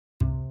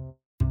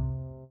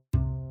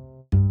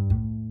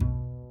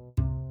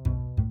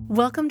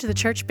Welcome to the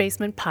Church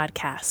Basement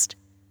Podcast.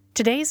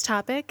 Today's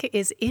topic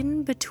is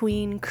in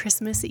between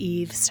Christmas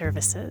Eve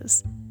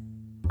services.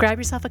 Grab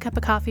yourself a cup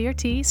of coffee or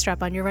tea,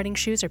 strap on your running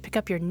shoes, or pick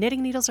up your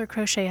knitting needles or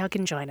crochet hook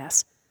and join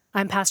us.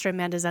 I'm Pastor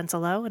Amanda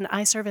Zenzalo, and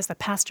I serve as the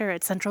pastor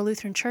at Central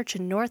Lutheran Church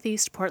in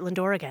Northeast Portland,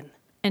 Oregon.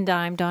 And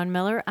I'm Dawn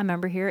Miller, a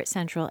member here at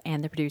Central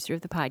and the producer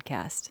of the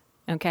podcast.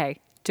 Okay,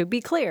 to be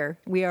clear,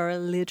 we are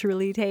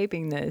literally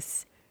taping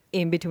this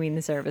in between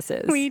the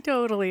services. We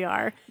totally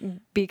are.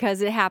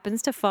 Because it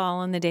happens to fall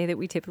on the day that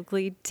we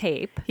typically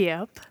tape.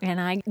 Yep. And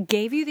I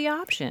gave you the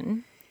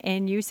option,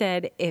 and you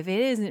said, if it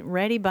isn't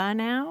ready by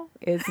now,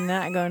 it's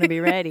not going to be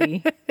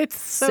ready. It's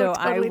so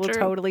I will true.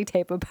 totally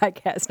tape a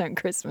podcast on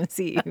Christmas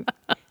Eve.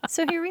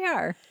 So here we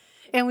are.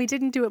 And we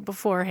didn't do it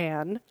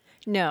beforehand.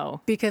 No.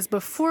 Because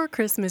before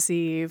Christmas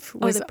Eve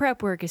was the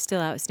prep work is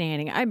still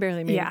outstanding. I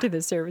barely made it to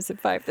the service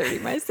at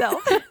 5:30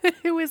 myself.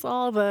 it was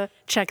all the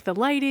check the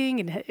lighting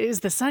and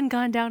is the sun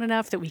gone down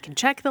enough that we can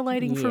check the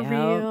lighting for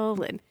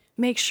real and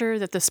make sure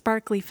that the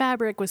sparkly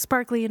fabric was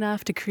sparkly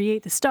enough to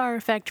create the star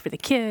effect for the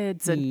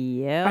kids.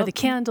 And are the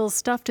candles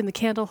stuffed in the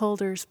candle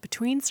holders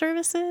between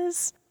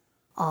services?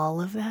 All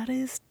of that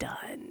is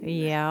done.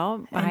 Yeah,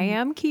 I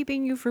am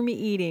keeping you from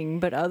eating,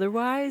 but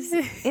otherwise,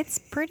 it's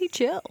pretty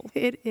chill.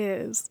 It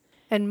is.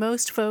 And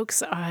most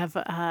folks have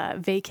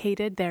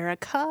vacated. There are a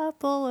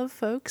couple of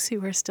folks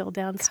who are still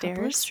downstairs.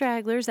 Couple of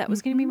stragglers. That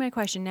was going to be my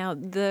question. Now,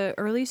 the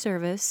early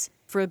service,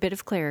 for a bit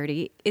of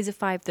clarity, is a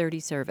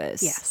 5:30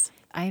 service. Yes.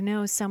 I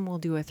know some will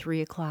do a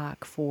 3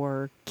 o'clock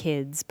for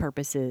kids'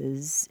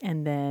 purposes,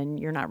 and then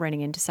you're not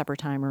running into supper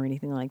time or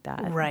anything like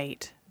that.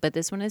 Right. But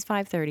this one is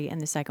 5:30, and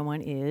the second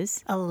one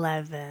is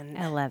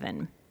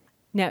 11.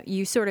 Now,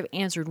 you sort of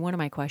answered one of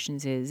my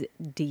questions is,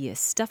 do you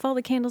stuff all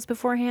the candles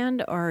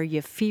beforehand, or are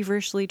you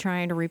feverishly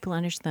trying to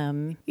replenish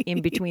them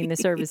in between the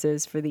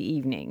services for the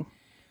evening?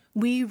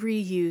 We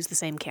reuse the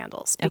same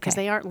candles because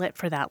they aren't lit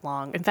for that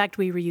long. In fact,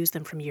 we reuse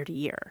them from year to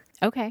year.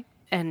 Okay.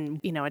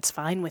 And, it's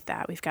fine with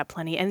that. We've got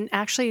plenty. And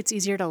actually, it's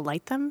easier to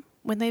light them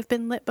when they've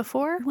been lit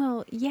before.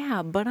 Well,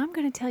 yeah, but I'm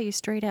going to tell you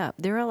straight up,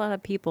 there are a lot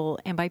of people,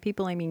 and by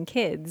people I mean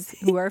kids,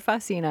 who are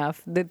fussy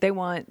enough that they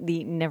want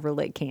the never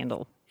lit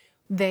candle.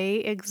 They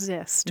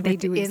exist. They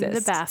do exist. In the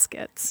exist.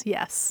 baskets,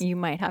 yes. You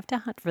might have to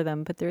hunt for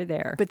them, but they're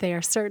there. But they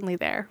are certainly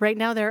there. Right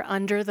now, they're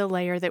under the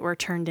layer that were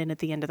turned in at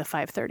the end of the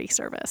 5:30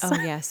 service. Oh,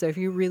 yeah. So if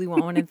you really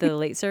want one at the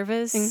late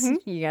service,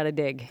 you got to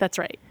dig. That's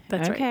right.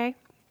 That's right. Okay.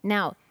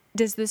 Now,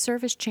 does the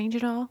service change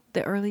at all,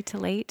 the early to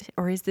late?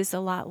 Or is this a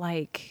lot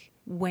like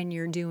when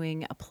you're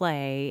doing a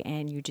play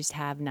and you just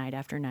have night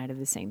after night of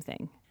the same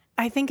thing?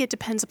 I think it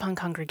depends upon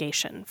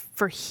congregation.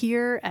 For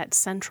here at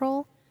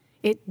Central,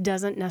 it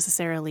doesn't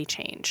necessarily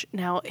change.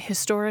 Now,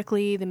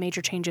 historically, the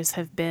major changes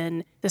have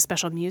been the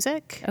special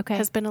music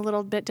has been a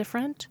little bit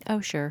different.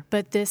 Oh, sure.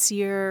 But this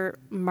year,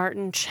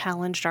 Martin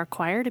challenged our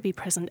choir to be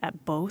present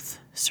at both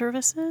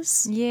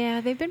services.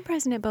 Yeah, they've been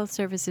present at both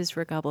services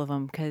for a couple of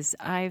them because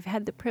I've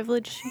had the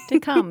privilege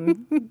to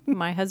come.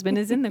 My husband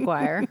is in the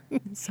choir,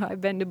 so I've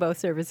been to both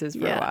services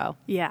for a while.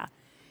 Yeah.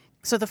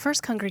 So the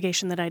first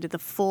congregation that I did the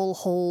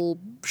whole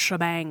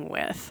shebang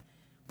with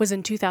was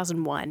in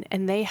 2001,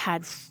 and they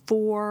had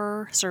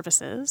 4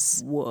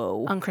 services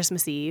on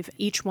Christmas Eve.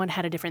 Each one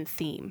had a different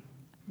theme.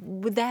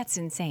 Well, that's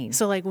insane.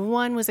 So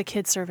one was a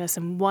kid's service,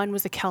 and one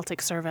was a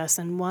Celtic service,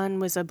 and one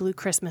was a Blue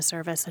Christmas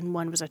service, and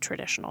one was a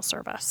traditional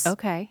service.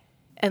 Okay.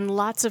 And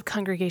lots of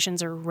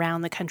congregations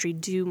around the country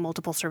do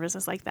multiple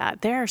services like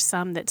that. There are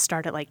some that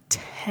start at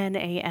 10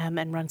 a.m.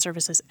 and run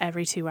services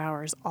every 2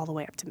 hours all the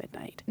way up to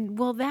midnight.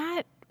 Well,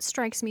 that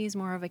strikes me as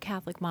more of a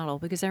Catholic model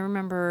because I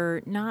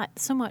remember not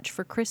so much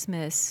for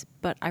Christmas,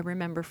 but I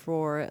remember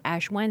for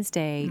Ash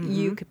Wednesday,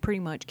 you could pretty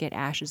much get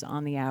ashes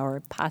on the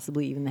hour,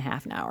 possibly even the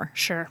half an hour.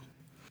 Sure.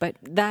 But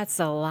that's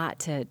a lot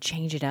to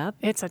change it up.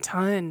 It's a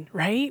ton,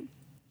 right?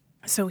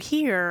 So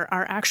here,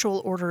 our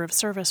actual order of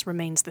service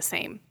remains the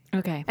same.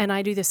 Okay. And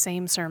I do the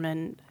same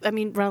sermon,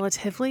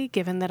 relatively,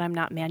 given that I'm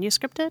not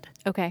manuscripted.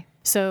 Okay.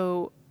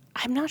 So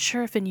I'm not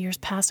sure if in years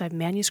past I've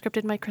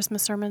manuscripted my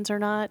Christmas sermons or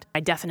not. I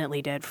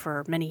definitely did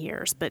for many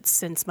years, but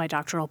since my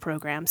doctoral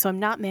program. So I'm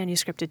not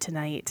manuscripted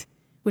tonight,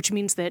 which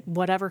means that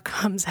whatever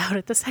comes out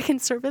at the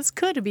second service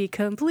could be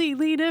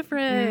completely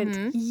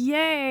different.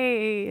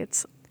 Yay!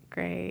 It's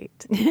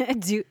great.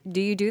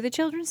 Do you do the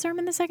children's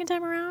sermon the second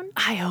time around?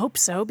 I hope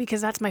so, because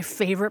that's my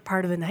favorite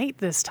part of the night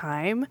this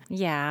time.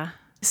 Yeah.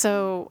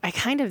 So I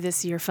kind of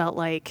this year felt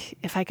like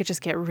if I could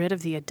just get rid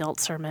of the adult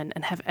sermon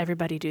and have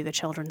everybody do the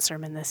children's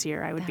sermon this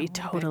year, I would be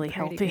totally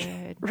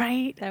healthy.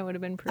 Right? That would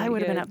have been pretty I would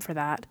have good. been up for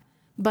that.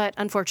 But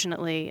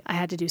unfortunately, I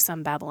had to do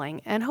some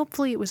babbling, and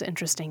hopefully it was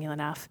interesting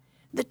enough.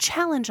 The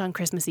challenge on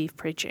Christmas Eve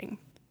preaching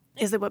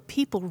is that what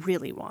people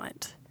really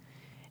want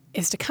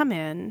is to come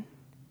in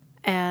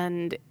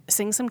and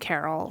sing some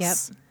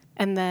carols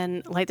and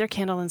then light their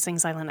candle and sing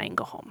Silent Night and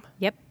go home.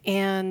 Yep.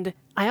 And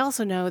I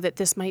also know that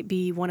this might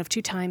be one of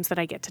 2 times that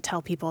I get to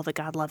tell people that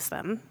God loves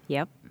them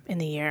Yep. in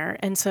the year.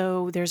 And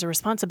so there's a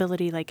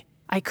responsibility,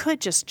 I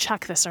could just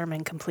chuck the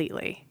sermon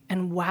completely.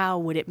 And wow,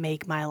 would it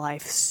make my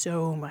life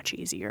so much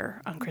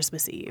easier on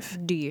Christmas Eve.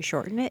 Do you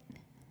shorten it?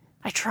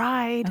 I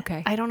tried.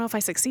 Okay. I don't know if I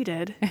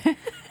succeeded.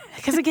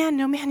 Because again,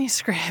 no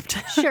manuscript.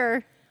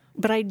 Sure.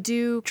 But I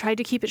do try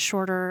to keep it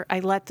shorter. I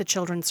let the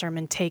children's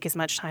sermon take as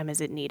much time as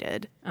it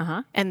needed.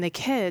 And the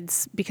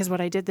kids, because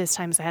what I did this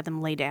time is I had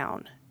them lay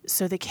down.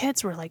 So the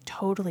kids were like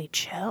totally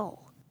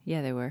chill.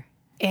 Yeah, they were.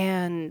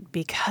 And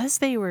because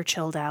they were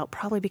chilled out,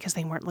 probably because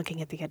they weren't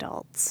looking at the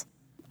adults,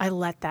 I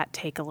let that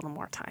take a little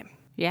more time.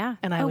 Yeah.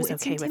 And I was okay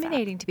with It's that.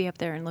 intimidating to be up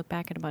there and look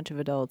back at a bunch of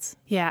adults.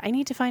 Yeah, I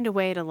need to find a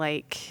way to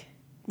like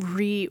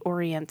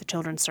reorient the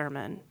children's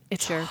sermon.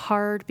 It's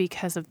hard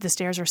because of the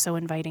stairs are so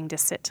inviting to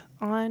sit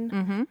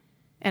on.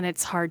 And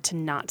it's hard to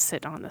not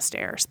sit on the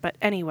stairs. But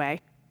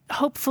anyway,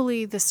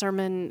 hopefully the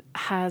sermon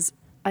has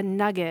a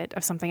nugget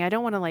of something. I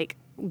don't want to like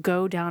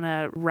go down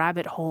a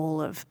rabbit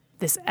hole of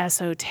this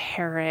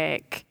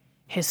esoteric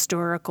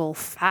historical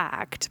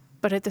fact.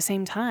 But at the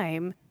same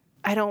time,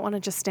 I don't want to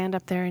just stand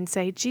up there and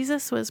say,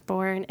 Jesus was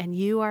born and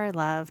you are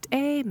loved.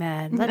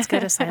 Amen. Let's go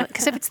to silent.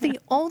 Because if it's the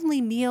only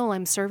meal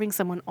I'm serving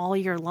someone all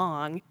year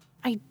long,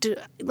 I do,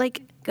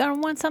 like, Gotta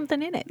want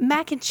something in it.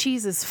 mac and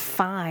cheese is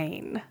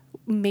fine.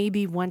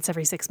 Maybe once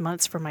every 6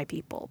 months for my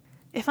people.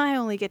 If I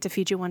only get to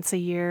feed you once a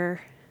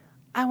year,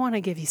 I want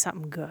to give you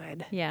something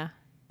good. Yeah.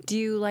 Do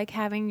you like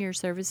having your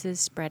services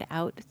spread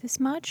out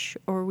this much,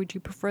 or would you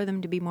prefer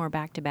them to be more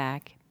back to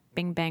back?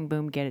 Bing, bang,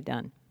 boom, get it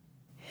done.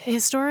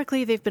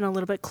 Historically, they've been a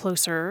little bit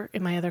closer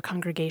in my other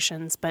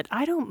congregations, but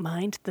I don't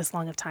mind this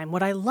long of time.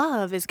 What I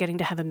love is getting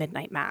to have a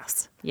midnight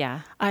mass.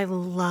 Yeah. I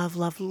love,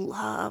 love,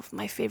 love.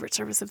 My favorite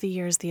service of the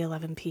year is the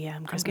 11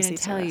 p.m. Christmas I'm going Eve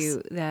to tell service.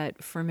 you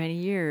that for many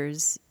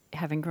years,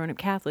 having grown up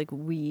Catholic,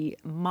 we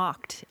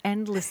mocked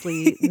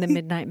endlessly the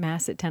midnight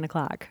mass at 10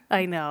 o'clock.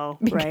 I know,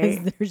 Because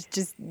right? there's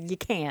just, you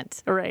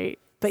can't. Right.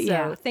 But So,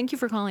 yeah, thank you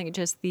for calling it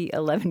just the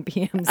 11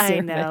 p.m. service. I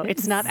know.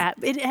 It's not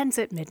it ends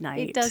at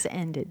midnight. It does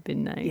end at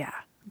midnight. Yeah.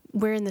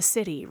 We're in the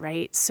city,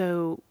 right?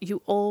 So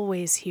you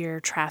always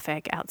hear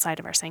traffic outside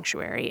of our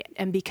sanctuary.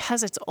 And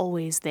because it's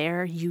always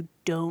there, you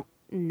don't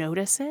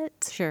notice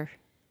it. Sure.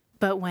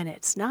 But when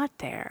it's not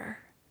there,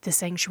 the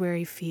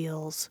sanctuary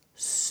feels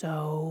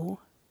so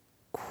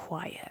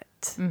quiet.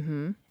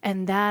 Mm-hmm.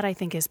 And that, I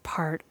think, is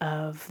part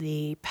of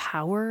the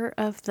power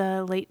of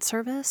the late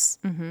service,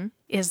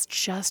 is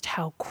just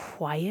how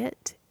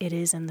quiet it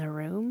is in the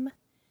room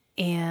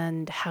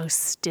and how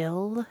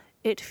still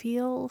it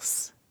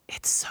feels.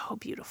 It's so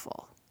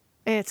beautiful.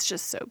 It's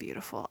just so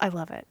beautiful. I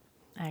love it.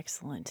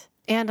 Excellent.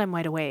 And I'm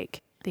wide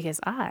awake because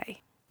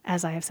I,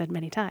 as I have said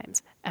many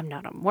times, am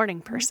not a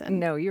morning person.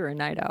 No, you're a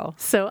night owl.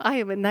 So I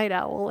am a night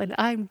owl, and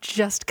I'm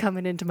just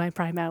coming into my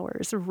prime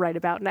hours right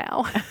about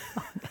now.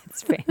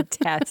 It's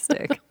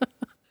fantastic.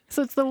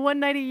 So it's the one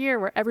night a year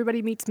where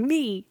everybody meets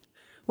me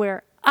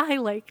where I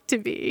like to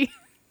be.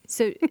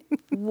 So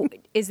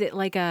is it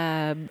like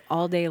a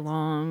all day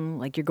long,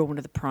 like you're going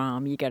to the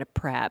prom, you got to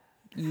prep,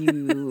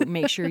 you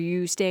make sure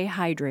you stay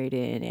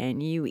hydrated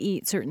and you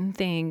eat certain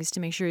things to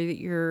make sure that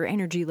your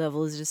energy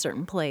level is at a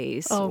certain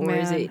place? Oh, or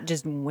is man. it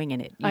just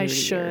winging it? I year to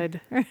year?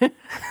 should.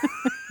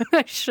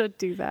 I should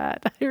do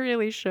that. I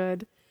really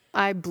should.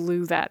 I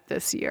blew that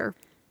this year.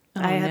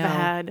 I have no.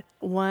 had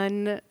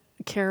one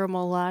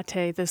caramel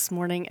latte this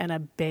morning and a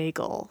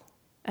bagel,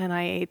 and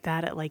I ate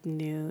that at like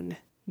noon.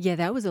 Yeah,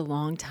 that was a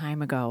long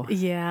time ago.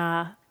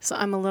 Yeah. So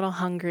I'm a little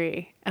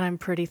hungry and I'm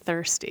pretty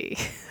thirsty.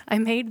 I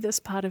made this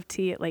pot of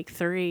tea at like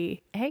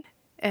 3. Hey,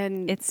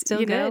 And It's still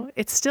you know, good.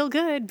 it's still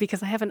good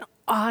because I have an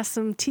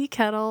awesome tea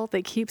kettle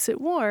that keeps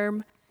it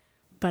warm.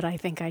 But I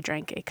think I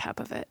drank a cup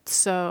of it.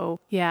 So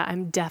yeah,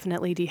 I'm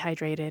definitely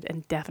dehydrated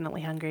and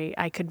definitely hungry.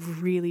 I could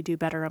really do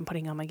better on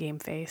putting on my game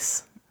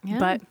face. Yeah.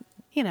 But,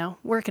 you know,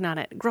 working on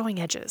it. Growing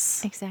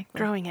edges. Exactly.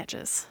 Growing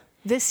edges.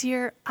 This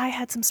year, I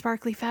had some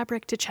sparkly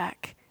fabric to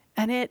check.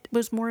 And it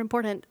was more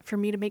important for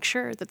me to make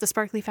sure that the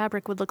sparkly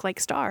fabric would look like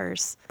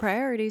stars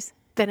Priorities.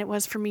 than it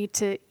was for me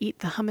to eat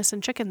the hummus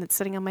and chicken that's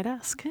sitting on my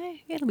desk.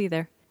 Okay, it'll be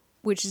there.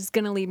 Which is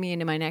going to lead me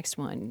into my next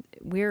one.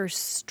 We're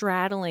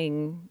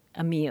straddling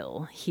a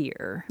meal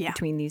here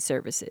between these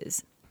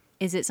services.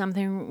 Is it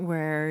something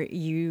where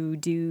you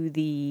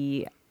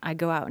do I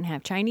go out and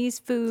have Chinese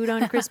food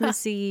on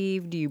Christmas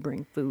Eve? Do you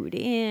bring food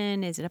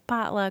in? Is it a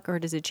potluck or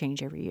does it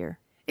change every year?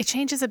 It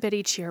changes a bit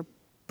each year,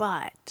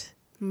 but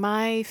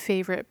my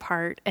favorite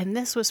part, and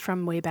this was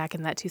from way back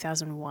in that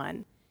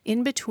 2001,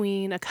 in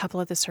between a couple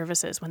of the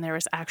services when there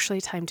was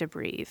actually time to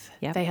breathe.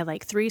 Yep. They had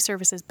like 3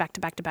 services back to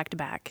back to back to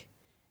back.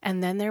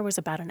 And then there was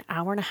about an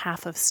hour and a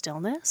half of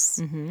stillness.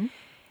 Mm-hmm.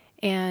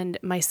 And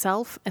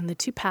myself and the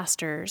 2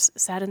 pastors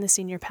sat in the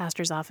senior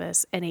pastor's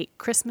office and ate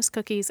Christmas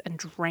cookies and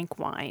drank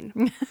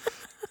wine.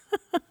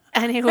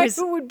 And it was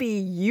It would be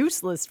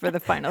useless for the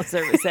final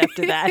service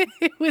after that.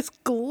 it was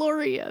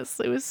glorious.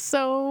 It was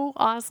so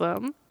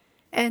awesome.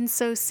 And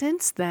so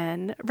since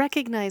then,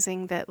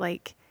 recognizing that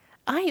like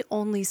I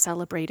only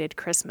celebrated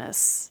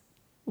Christmas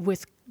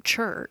with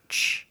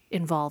church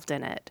involved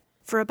in it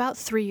for about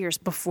 3 years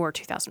before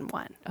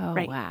 2001. Oh,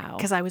 right? wow.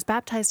 Because I was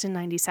baptized in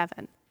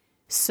 97.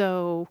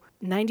 So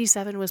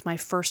 97 was my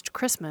first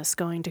Christmas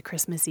going to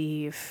Christmas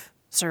Eve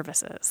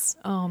services.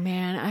 Oh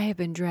man, I have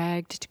been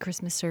dragged to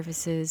Christmas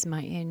services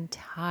my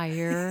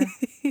entire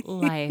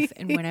life.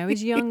 And when I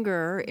was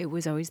younger, it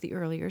was always the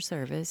earlier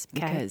service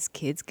because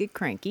kids get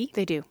cranky.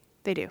 They do.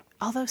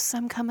 Although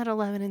some come at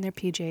 11 in their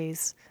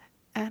PJs,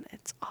 and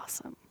it's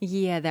awesome.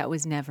 Yeah, that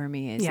was never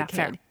me as a kid.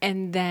 Fair.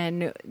 And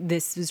then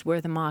this is where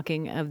the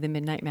mocking of the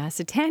midnight mass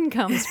at 10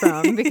 comes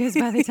from, because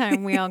by the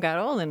time we all got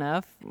old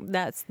enough,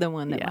 that's the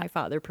one that my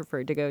father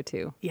preferred to go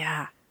to.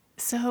 Yeah.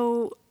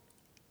 So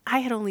I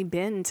had only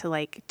been to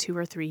like 2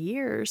 or 3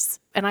 years,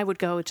 and I would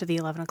go to the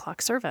 11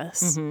 o'clock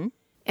service. Mm-hmm.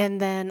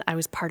 And then I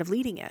was part of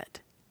leading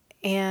it.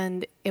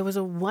 And it was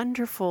a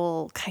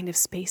wonderful kind of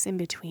space in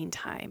between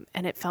time,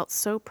 and it felt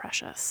so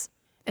precious.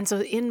 And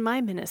so in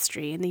my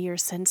ministry, in the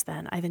years since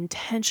then, I've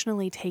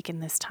intentionally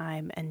taken this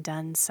time and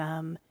done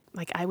some,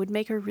 like I would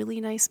make a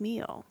really nice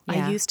meal.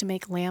 Yeah. I used to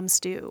make lamb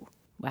stew.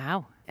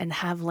 Wow. And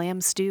have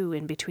lamb stew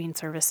in between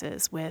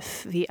services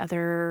with the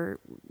other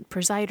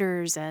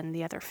presiders and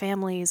the other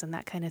families and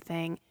that kind of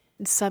thing.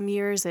 Some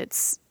years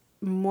it's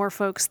more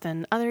folks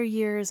than other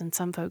years, and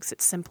some folks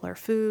it's simpler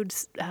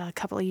foods. A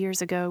couple of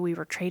years ago, we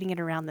were trading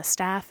it around the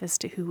staff as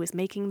to who was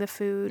making the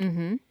food.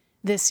 Mm-hmm.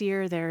 This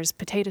year, there's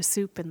potato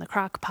soup in the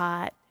crock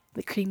pot.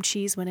 The cream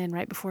cheese went in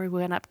right before we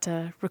went up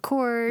to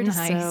record.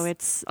 Nice. So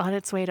it's on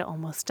its way to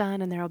almost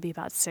done. And there will be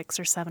about 6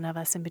 or 7 of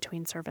us in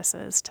between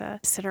services to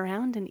sit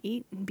around and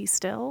eat and be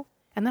still.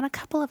 And then a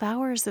couple of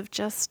hours of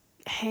just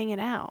hanging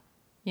out.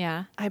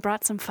 Yeah. I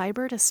brought some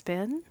fiber to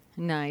spin,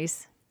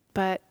 Nice.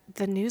 but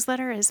the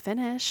newsletter is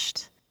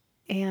finished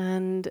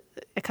and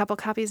a couple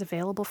copies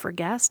available for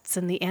guests.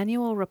 And the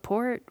annual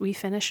report, we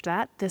finished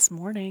that this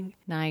morning.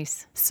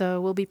 Nice. So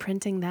we'll be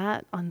printing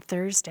that on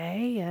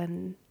Thursday.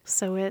 And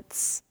so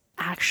it's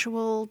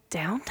actual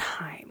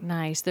downtime.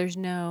 Nice. There's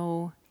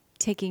no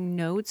taking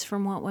notes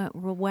from what went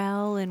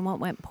well and what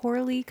went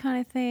poorly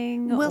kind of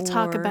thing? We'll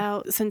talk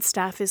about, since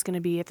staff is going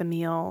to be at the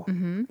meal,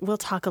 Mm-hmm. we'll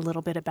talk a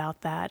little bit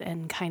about that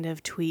and kind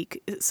of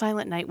tweak.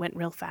 Silent Night went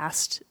real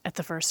fast at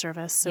the first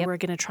service, so we're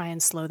going to try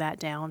and slow that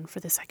down for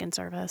the second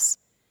service.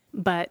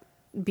 But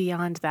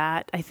beyond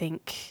that, I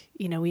think,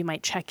 we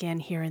might check in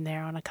here and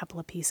there on a couple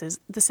of pieces.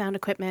 The sound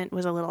equipment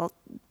was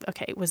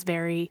was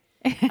very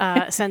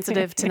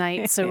sensitive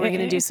tonight, so we're going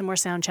to do some more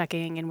sound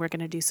checking and we're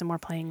going to do some more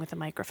playing with the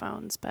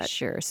microphones. But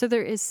Sure. So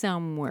there is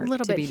some work a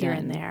little to bit be here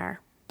done. and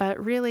there.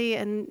 But really,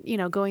 and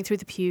going through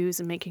the pews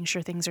and making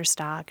sure things are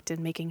stocked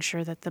and making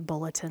sure that the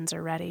bulletins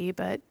are ready.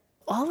 But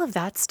all of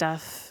that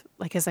stuff,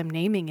 like as I'm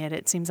naming it,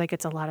 it seems like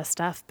it's a lot of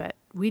stuff, but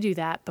we do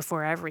that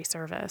before every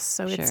service.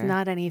 So it's Sure.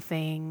 not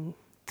anything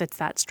that's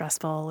that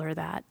stressful or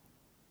that,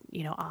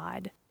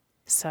 odd.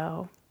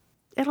 So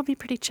it'll be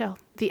pretty chill.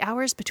 The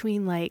hours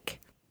between like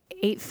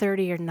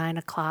 8:30 or 9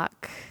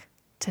 o'clock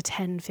to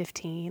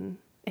 10:15,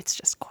 it's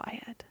just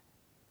quiet.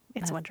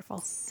 It's wonderful.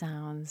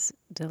 Sounds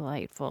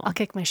delightful. I'll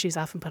kick my shoes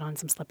off and put on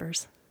some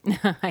slippers.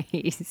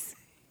 Nice.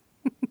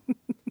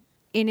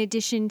 In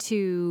addition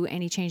to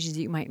any changes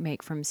you might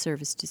make from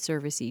service to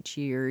service each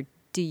year,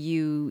 do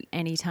you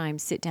anytime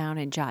sit down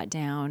and jot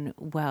down,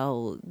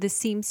 well, this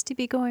seems to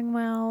be going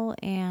well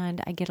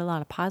and I get a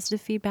lot of positive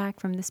feedback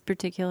from this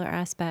particular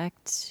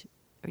aspect?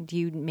 Or do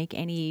you make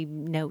any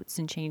notes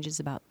and changes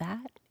about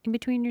that in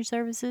between your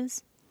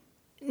services?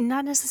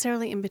 Not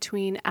necessarily in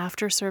between.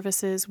 After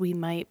services, we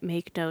might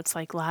make notes.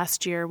 Like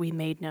last year, we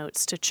made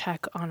notes to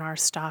check on our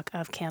stock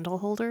of candle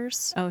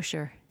holders Oh,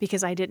 sure.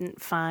 because I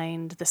didn't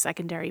find the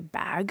secondary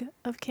bag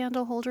of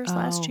candle holders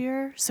last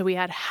year. So we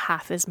had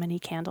half as many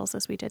candles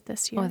as we did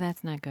this year. Oh,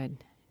 that's not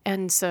good.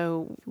 And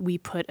so we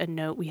put a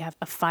note. We have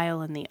a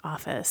file in the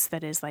office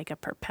that is like a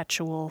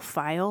perpetual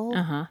file.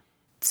 Uh-huh.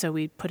 So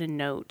we put a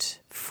note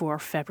for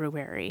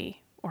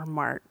February or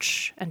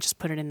March and just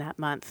put it in that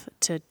month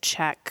to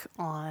check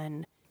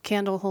on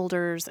candle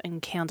holders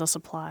and candle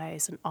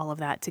supplies and all of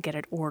that to get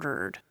it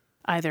ordered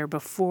either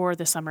before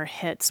the summer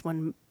hits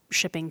when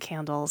shipping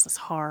candles is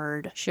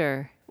hard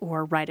Sure.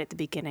 or right at the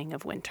beginning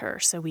of winter.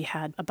 So we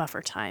had a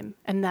buffer time.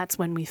 And that's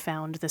when we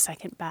found the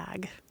second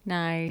bag,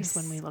 Nice.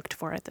 is when we looked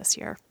for it this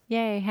year.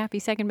 Yay, happy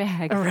second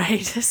bag.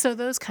 Right. So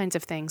those kinds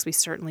of things we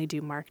certainly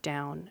do mark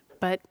down.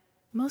 But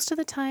most of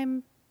the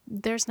time,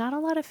 there's not a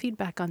lot of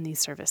feedback on these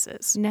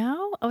services.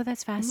 No? Oh,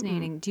 that's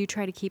fascinating. Do you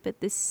try to keep it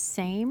the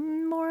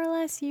same more or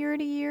less year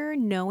to year,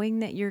 knowing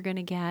that you're going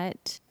to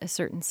get a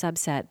certain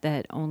subset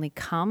that only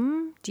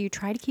come? Do you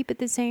try to keep it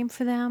the same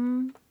for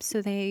them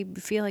so they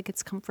feel like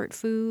it's comfort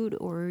food,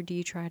 or do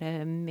you try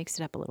to mix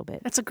it up a little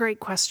bit? That's a great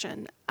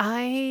question.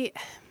 I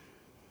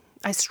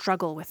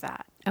struggle with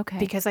that. Okay.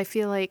 Because I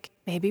feel like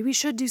maybe we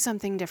should do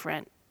something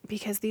different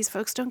because these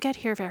folks don't get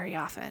here very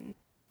often.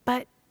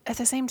 But at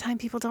the same time,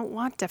 people don't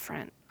want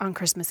different on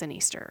Christmas and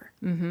Easter.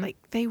 Mm-hmm. Like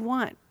they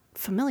want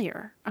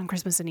familiar on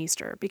Christmas and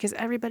Easter because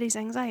everybody's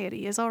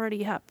anxiety is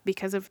already up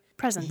because of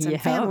presents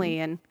and family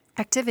and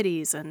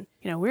activities. And,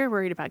 we're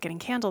worried about getting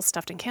candles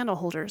stuffed in candle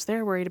holders.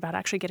 They're worried about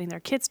actually getting their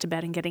kids to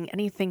bed and getting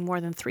anything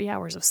more than 3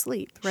 hours of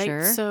sleep, right?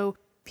 Sure. So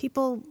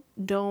people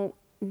don't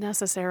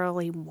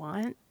necessarily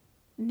want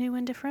new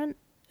and different.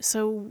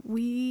 So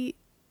we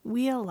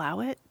allow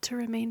it to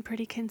remain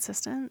pretty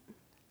consistent,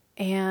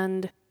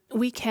 and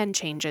we can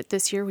change it.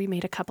 This year we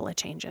made a couple of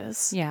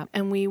changes. Yeah.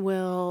 And we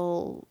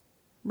will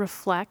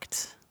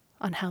reflect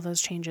on how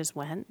those changes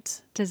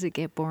went. Does it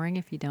get boring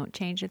if you don't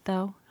change it,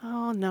 though?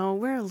 Oh, no,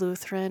 we're a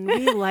Lutheran.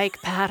 We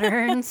like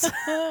patterns.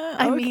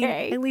 I mean,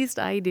 at least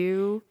I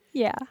do.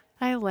 Yeah.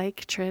 I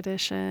like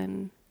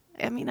tradition.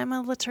 I mean, I'm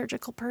a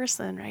liturgical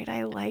person, right?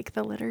 I like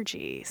the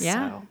liturgy.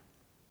 Yeah. So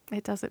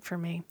it does it for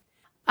me.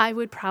 I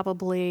would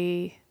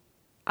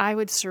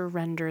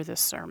surrender the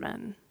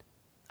sermon.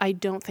 I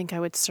don't think I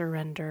would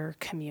surrender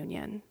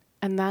communion.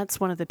 And that's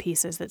one of the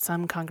pieces that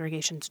some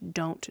congregations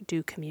don't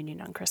do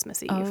communion on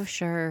Christmas Eve. Oh,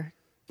 sure.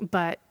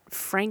 But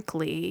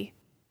frankly,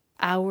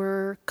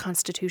 our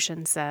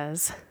Constitution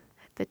says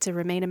that to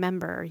remain a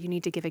member, you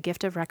need to give a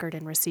gift of record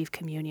and receive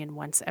communion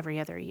once every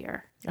other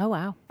year. Oh,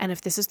 wow. And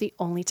if this is the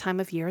only time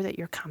of year that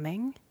you're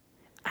coming,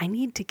 I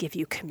need to give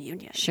you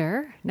communion.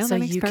 Sure. No, so that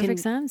makes you perfect can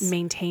sense.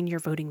 maintain your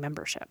voting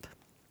membership.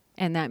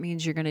 And that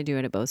means you're going to do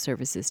it at both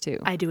services, too.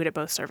 I do it at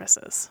both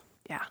services.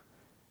 Yeah.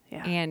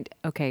 Yeah. And,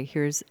 okay,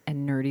 here's a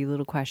nerdy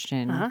little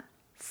question. Uh-huh.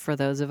 For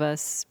those of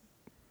us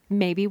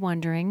maybe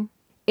wondering,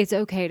 it's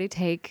okay to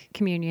take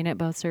communion at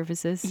both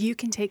services? You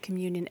can take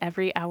communion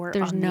every hour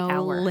There's on no the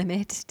hour.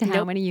 limit to how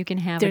Nope. many you can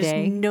have There's a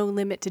day? no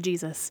limit to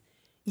Jesus.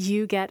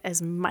 You get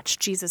as much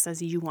Jesus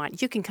as you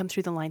want. You can come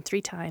through the line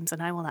 3 times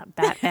and I will not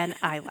bat an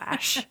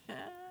eyelash.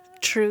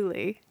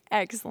 Truly.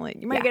 Excellent.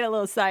 You might Yeah. get a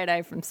little side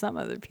eye from some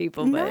other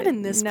people, but Not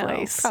in this no,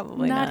 place.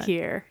 Probably not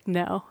here.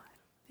 No.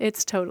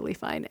 It's totally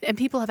fine. And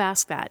people have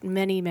asked that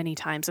many, many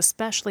times,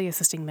 especially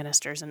assisting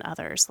ministers and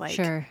others. Like,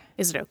 Sure.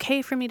 Is it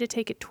okay for me to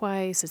take it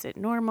twice? Is it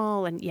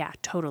normal? And yeah,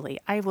 totally.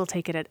 I will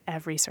take it at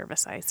every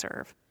service I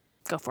serve.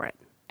 Go for it.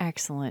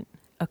 Excellent.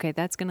 Okay,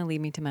 that's going to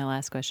lead me to my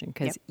last question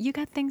because you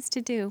got things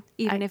to do,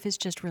 even if it's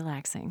just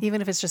relaxing.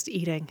 Even if it's just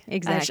eating.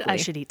 Exactly. I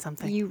should eat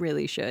something. You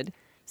really should.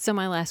 So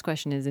my last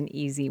question is an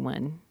easy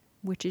one.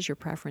 Which is your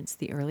preference,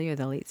 the early or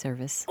the late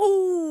service?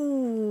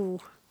 Ooh,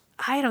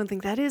 I don't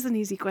think that is an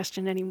easy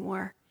question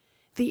anymore.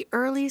 The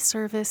early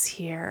service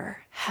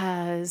here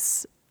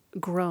has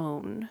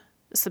grown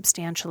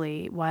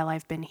substantially while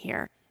I've been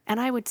here. And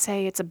I would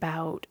say it's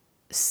about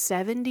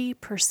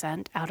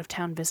 70%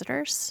 out-of-town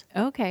visitors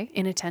Okay.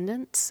 in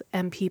attendance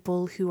and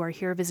people who are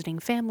here visiting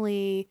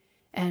family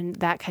and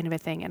that kind of a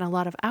thing. And a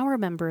lot of our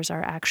members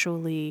are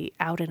actually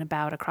out and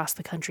about across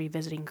the country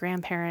visiting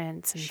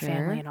grandparents and Sure.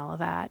 family and all of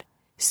that.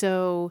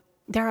 So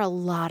there are a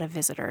lot of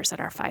visitors at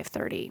our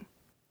 5:30.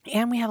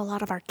 And we have a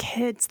lot of our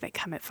kids that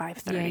come at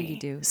 5:30. Yeah, you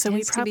do. So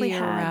Tends we probably to be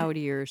had a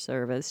rowdier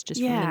service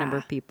just from the number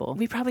of people.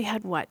 We probably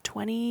had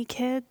 20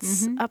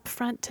 kids up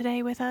front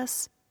today with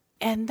us.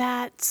 And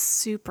that's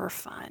super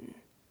fun.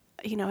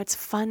 You know, it's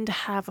fun to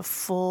have a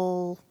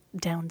full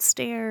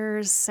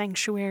downstairs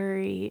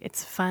sanctuary.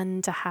 It's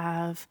fun to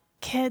have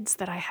kids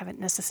that I haven't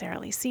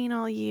necessarily seen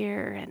all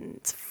year. And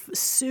it's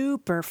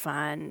super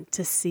fun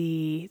to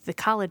see the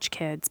college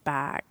kids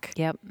back.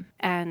 Yep.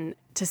 And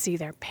to see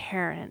their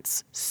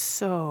parents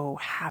so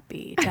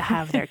happy to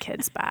have their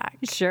kids back.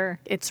 Sure.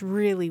 It's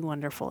really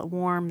wonderful. It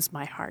warms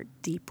my heart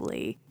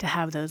deeply to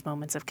have those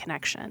moments of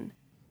connection.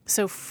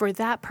 So for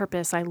that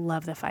purpose, I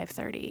love the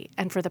 5:30.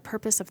 And for the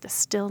purpose of the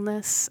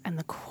stillness and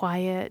the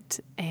quiet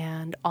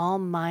and all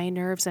my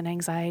nerves and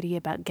anxiety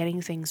about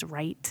getting things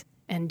right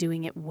and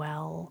doing it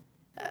well,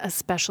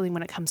 especially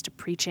when it comes to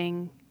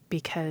preaching,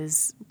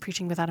 because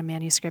preaching without a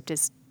manuscript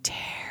is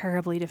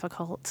terribly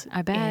difficult.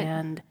 I bet.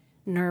 And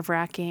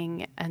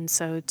nerve-wracking. And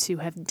so to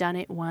have done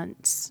it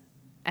once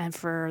and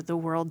for the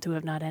world to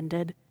have not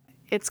ended,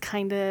 it's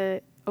kind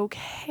of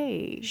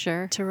okay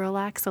Sure. to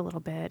relax a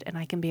little bit, and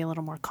I can be a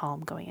little more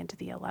calm going into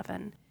the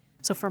 11.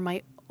 So for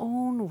my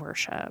own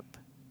worship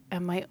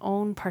and my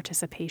own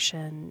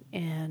participation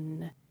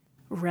in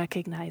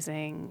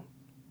recognizing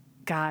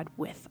God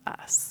with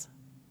us,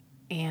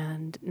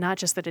 and not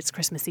just that it's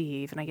Christmas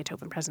Eve and I get to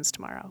open presents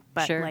tomorrow,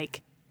 but Sure.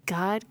 like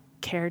God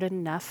cared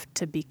enough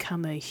to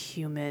become a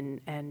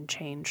human and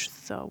change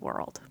the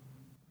world.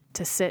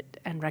 To sit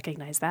and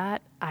recognize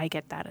that, I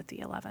get that at the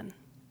 11.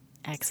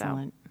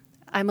 Excellent.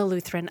 I'm a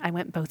Lutheran. I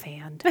went both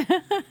and.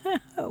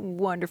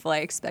 Wonderful. I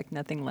expect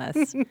nothing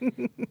less.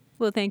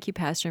 Well, thank you,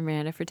 Pastor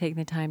Miranda, for taking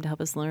the time to help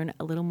us learn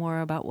a little more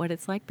about what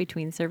it's like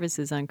between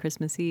services on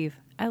Christmas Eve.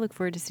 I look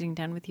forward to sitting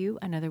down with you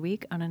another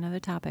week on another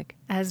topic.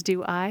 As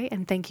do I.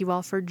 And thank you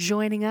all for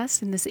joining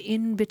us in this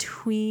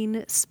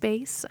in-between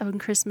space on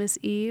Christmas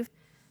Eve.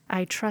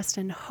 I trust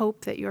and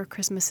hope that your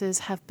Christmases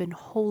have been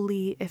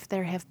holy. If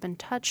there have been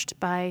touched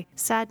by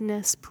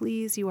sadness,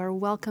 please, you are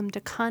welcome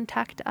to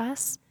contact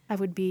us. I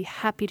would be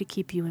happy to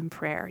keep you in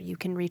prayer. You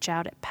can reach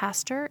out at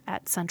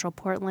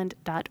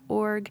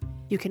pastor@centralportland.org.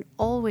 You can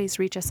always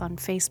reach us on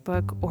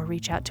Facebook or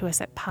reach out to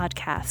us at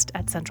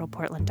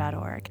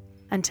podcast@centralportland.org.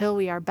 Until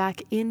we are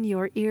back in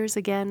your ears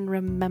again,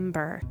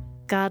 remember,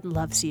 God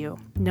loves you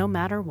no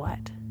matter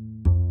what.